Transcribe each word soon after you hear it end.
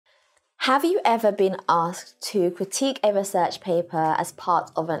Have you ever been asked to critique a research paper as part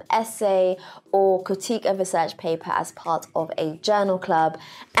of an essay or critique a research paper as part of a journal club?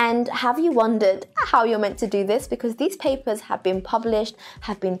 And have you wondered how you're meant to do this? Because these papers have been published,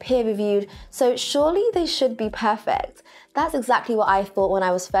 have been peer reviewed, so surely they should be perfect. That's exactly what I thought when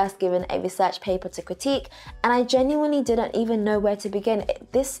I was first given a research paper to critique, and I genuinely didn't even know where to begin.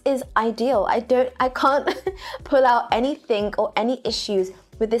 This is ideal. I can't pull out anything or any issues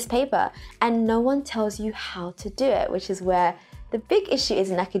with this paper, and no one tells you how to do it, which is where the big issue is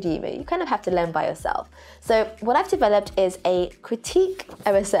in academia. You kind of have to learn by yourself. So what I've developed is a critique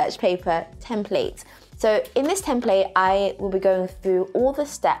a research paper template. So in this template, I will be going through all the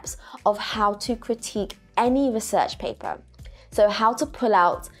steps of how to critique any research paper. So how to pull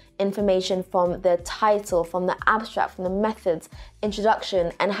out information from the title, from the abstract, from the methods,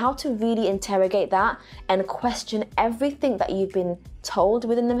 introduction, and how to really interrogate that and question everything that you've been told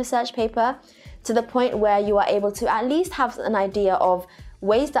within the research paper, to the point where you are able to at least have an idea of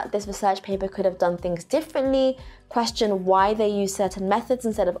ways that this research paper could have done things differently, question why they use certain methods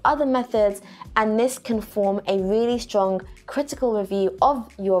instead of other methods, and this can form a really strong critical review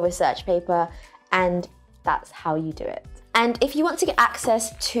of your research paper, and that's how you do it. And if you want to get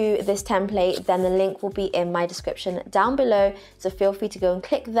access to this template, then the link will be in my description down below, so feel free to go and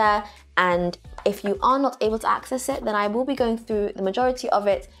click there. And if you are not able to access it, then I will be going through the majority of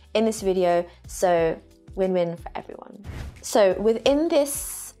it in this video, so win-win for everyone. So within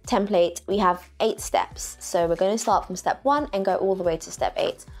this template, we have 8 steps. So we're going to start from step 1 and go all the way to step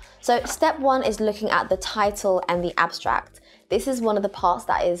 8. So step 1 is looking at the title and the abstract. This is one of the parts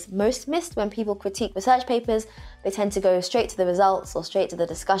that is most missed when people critique research papers. They tend to go straight to the results or straight to the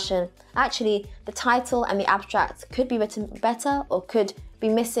discussion. Actually, the title and the abstract could be written better or could be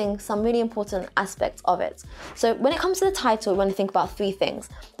missing some really important aspects of it. So when it comes to the title, we want to think about 3 things.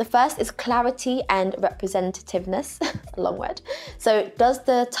 The first is clarity and representativeness, a long word. So does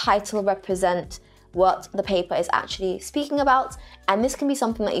the title represent what the paper is actually speaking about? And this can be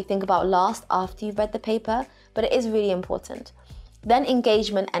something that you think about last after you've read the paper, but it is really important. Then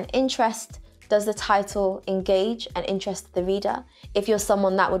engagement and interest. Does the title engage and interest the reader? If you're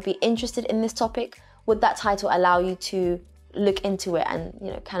someone that would be interested in this topic, would that title allow you to look into it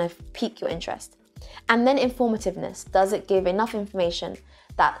and kind of pique your interest? And then informativeness. Does it give enough information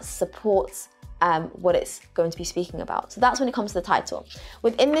that supports what it's going to be speaking about? So that's when it comes to the title.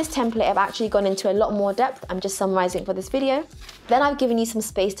 Within this template, I've actually gone into a lot more depth. I'm just summarizing for this video. Then I've given you some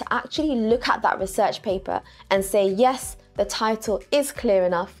space to actually look at that research paper and say, yes, the title is clear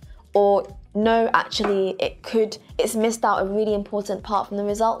enough, or no, actually it's missed out a really important part from the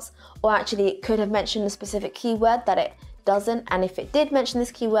results, or actually it could have mentioned a specific keyword that it doesn't, and if it did mention this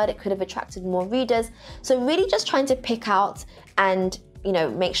keyword, it could have attracted more readers. So really just trying to pick out and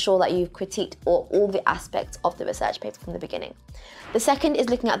make sure that you've critiqued all the aspects of the research paper from the beginning. The second is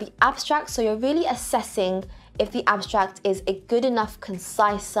looking at the abstract. So you're really assessing if the abstract is a good enough,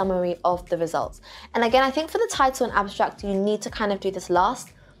 concise summary of the results. And again, I think for the title and abstract, you need to kind of do this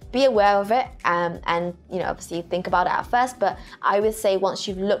last. Be aware of it and obviously think about it at first, but I would say once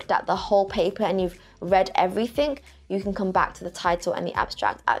you've looked at the whole paper and you've read everything, you can come back to the title and the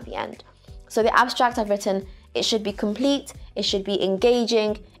abstract at the end. So the abstract I've written, it should be complete, it should be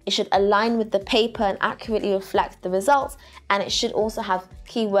engaging, it should align with the paper and accurately reflect the results, and it should also have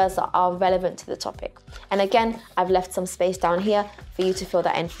keywords that are relevant to the topic. And again, I've left some space down here for you to fill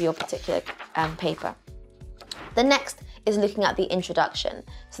that in for your particular paper. The next is looking at the introduction.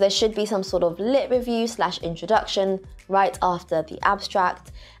 So there should be some sort of lit review / introduction right after the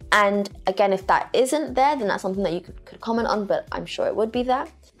abstract. And again, if that isn't there, then that's something that you could comment on, but I'm sure it would be there.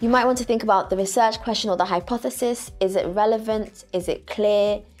 You might want to think about the research question or the hypothesis. Is it relevant? Is it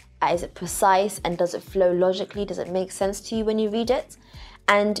clear? Is it precise? And does it flow logically? Does it make sense to you when you read it?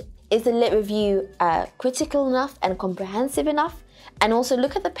 And is the lit review critical enough and comprehensive enough? And also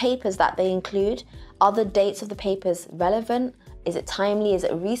look at the papers that they include. Are the dates of the papers relevant? Is it timely? Is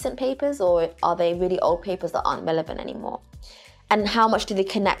it recent papers, or are they really old papers that aren't relevant anymore? And how much do they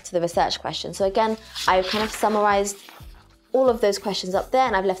connect to the research question? So again, I've kind of summarized all of those questions up there,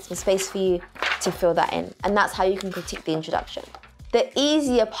 and I've left some space for you to fill that in. And that's how you can critique the introduction. The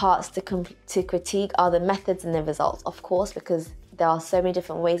easier parts to critique are the methods and the results, of course, because there are so many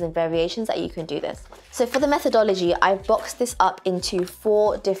different ways and variations that you can do this. So for the methodology, I've boxed this up into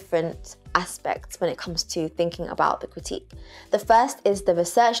 4 different aspects when it comes to thinking about the critique. The first is the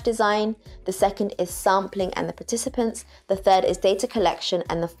research design, the second is sampling and the participants, the third is data collection,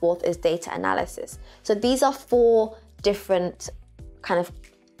 and the fourth is data analysis. So these are 4 different kind of,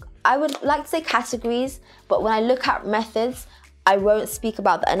 I would like to say categories, but when I look at methods, I won't speak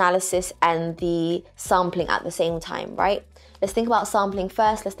about the analysis and the sampling at the same time, right? Let's think about sampling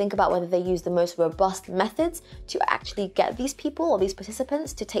first. Let's think about whether they use the most robust methods to actually get these people or these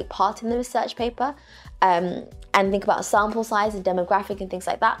participants to take part in the research paper, and think about sample size and demographic and things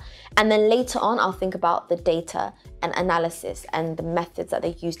like that. And then later on, I'll think about the data and analysis and the methods that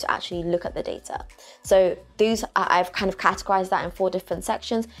they use to actually look at the data. So I've kind of categorized that in 4 different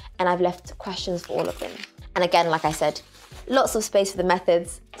sections, and I've left questions for all of them. And again, like I said, lots of space for the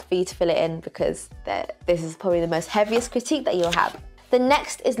methods for you to fill it in, because this is probably the most heaviest critique that you'll have. The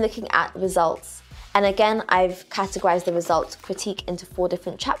next is looking at results. And again, I've categorized the results critique into 4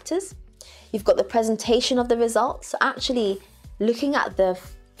 different chapters. You've got the presentation of the results. So actually looking at the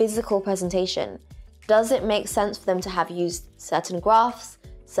physical presentation, does it make sense for them to have used certain graphs,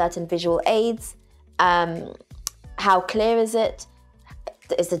 certain visual aids? How clear is it?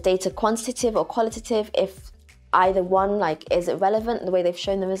 Is the data quantitative or qualitative? If either one, like, is it relevant the way they've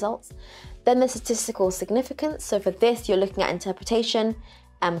shown the results? Then the statistical significance. So for this, you're looking at interpretation,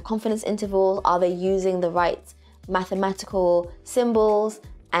 confidence intervals. Are they using the right mathematical symbols,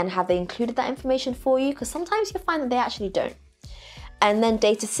 and have they included that information for you? Because sometimes you find that they actually don't. And then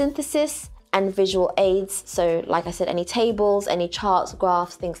data synthesis and visual aids. So like I said, any tables, any charts,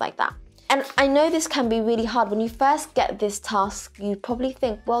 graphs, things like that. And I know this can be really hard. When you first get this task, you probably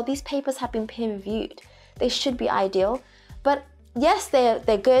think, well, these papers have been peer reviewed. They should be ideal. But yes, they're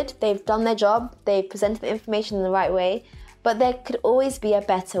good. They've done their job. They've presented the information in the right way. But there could always be a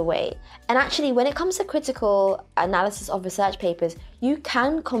better way. And actually, when it comes to critical analysis of research papers, you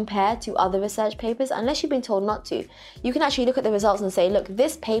can compare to other research papers, unless you've been told not to. You can actually look at the results and say, look,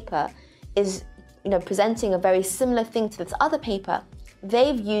 this paper is, presenting a very similar thing to this other paper.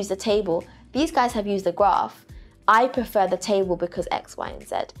 They've used a table. These guys have used a graph. I prefer the table because X, Y, and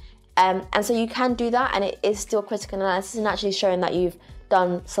Z. And so you can do that, and it is still critical analysis and actually showing that you've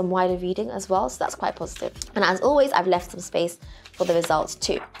done some wider reading as well, so that's quite positive. And as always, I've left some space for the results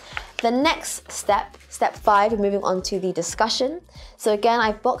too. The next step 5, we're moving on to the discussion. So again,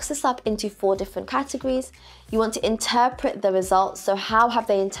 I've boxed this up into 4 different categories. You want to interpret the results. So how have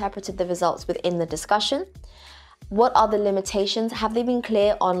they interpreted the results within the discussion? What are the limitations? Have they been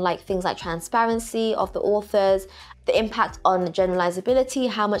clear on things like transparency of the authors, the impact on generalizability,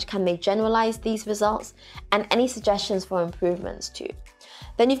 how much can they generalize these results, and any suggestions for improvements too.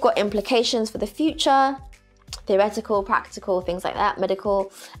 Then you've got implications for the future, theoretical, practical, things like that,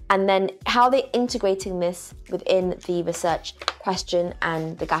 medical, and then how they're integrating this within the research question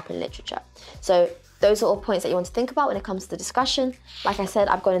and the gap in literature. So those are all points that you want to think about when it comes to the discussion. Like I said,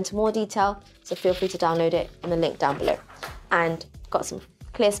 I've gone into more detail, so feel free to download it on the link down below. And got some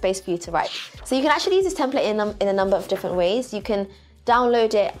clear space for you to write. So you can actually use this template in a number of different ways. You can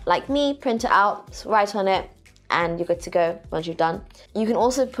download it like me, print it out, write on it, and you're good to go once you've done. You can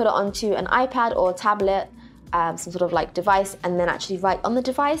also put it onto an iPad or a tablet, some sort of device, and then actually write on the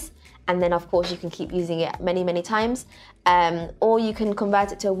device. And then of course you can keep using it many, many times. Or you can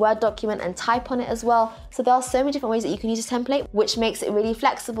convert it to a Word document and type on it as well. So there are so many different ways that you can use this template, which makes it really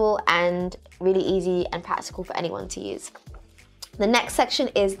flexible and really easy and practical for anyone to use. The next section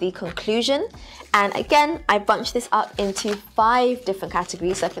is the conclusion. And again, I bunched this up into 5 different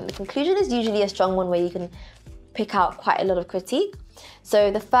categories. So I think the conclusion is usually a strong one where you can pick out quite a lot of critique.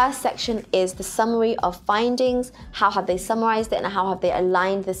 So the first section is the summary of findings. How have they summarized it and how have they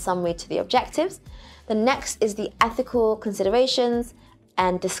aligned the summary to the objectives? The next is the ethical considerations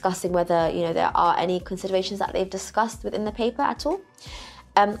and discussing whether there are any considerations that they've discussed within the paper at all.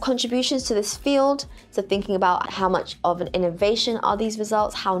 Contributions to this field, so thinking about how much of an innovation are these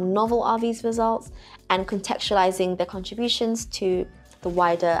results, how novel are these results, and contextualizing their contributions to the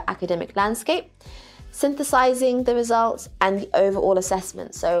wider academic landscape. Synthesizing the results and the overall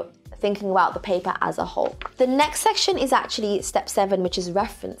assessment, so thinking about the paper as a whole. The next section is actually step 7, which is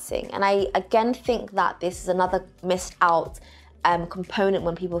referencing. And I again think that this is another missed out component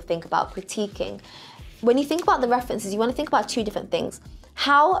when people think about critiquing. When you think about the references, you want to think about 2 different things.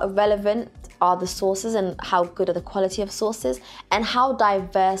 How relevant are the sources and how good are the quality of sources, and how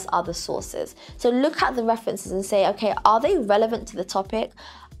diverse are the sources? So look at the references and say, okay, are they relevant to the topic?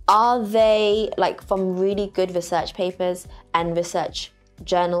 Are they from really good research papers and research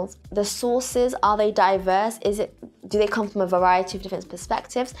journals? The sources, are they diverse? Do they come from a variety of different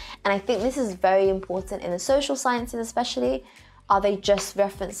perspectives? And I think this is very important in the social sciences especially. Are they just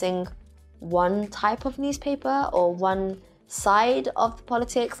referencing one type of newspaper or one side of the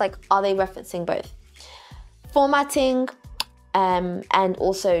politics? Are they referencing both? Formatting and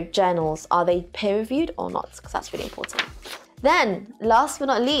also journals, are they peer reviewed or not? Because that's really important. Then, last but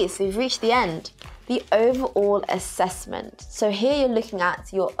not least, we've reached the end. The overall assessment. So here you're looking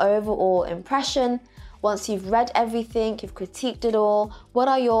at your overall impression. Once you've read everything, you've critiqued it all, what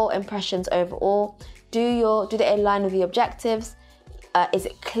are your impressions overall? Do they align with the objectives? Is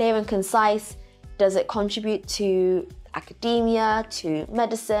it clear and concise? Does it contribute to academia, to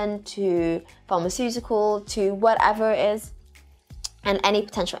medicine, to pharmaceutical, to whatever it is? And any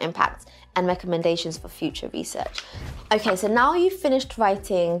potential impacts and recommendations for future research. Okay, so now you've finished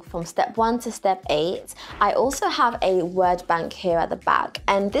writing from step 1 to step 8, I also have a word bank here at the back.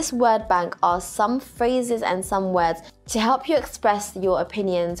 And this word bank are some phrases and some words to help you express your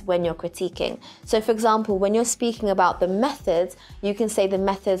opinions when you're critiquing. So for example, when you're speaking about the methods, you can say the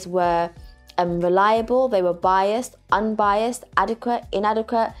methods were reliable, they were biased, unbiased, adequate,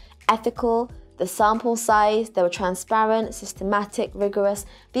 inadequate, ethical, the sample size, they were transparent, systematic, rigorous.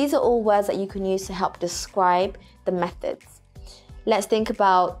 These are all words that you can use to help describe the methods. Let's think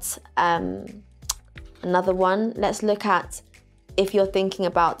about another one. Let's look at if you're thinking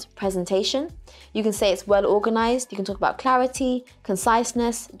about presentation. You can say it's well organized. You can talk about clarity,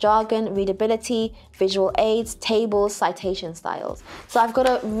 conciseness, jargon, readability, visual aids, tables, citation styles. So I've got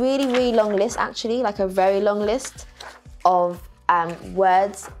a really long list, actually, like a very long list of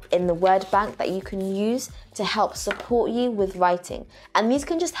words in the word bank that you can use to help support you with writing. And these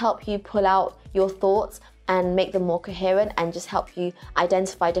can just help you pull out your thoughts and make them more coherent and just help you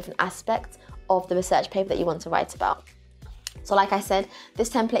identify different aspects of the research paper that you want to write about. So like I said, this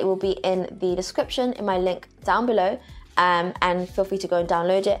template will be in the description in my link down below, and feel free to go and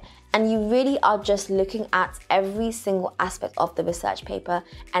download it. And you really are just looking at every single aspect of the research paper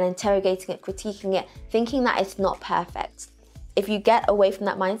and interrogating it, critiquing it, thinking that it's not perfect. If you get away from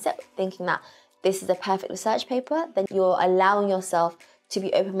that mindset, thinking that this is a perfect research paper, then you're allowing yourself to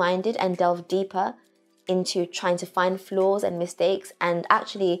be open-minded and delve deeper into trying to find flaws and mistakes and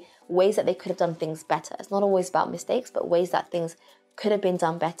actually ways that they could have done things better. It's not always about mistakes, but ways that things could have been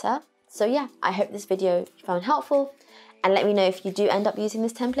done better. So yeah, I hope this video you found helpful, and let me know if you do end up using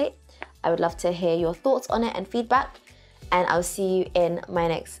this template. I would love to hear your thoughts on it and feedback, and I'll see you in my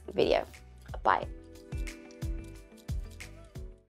next video. Bye.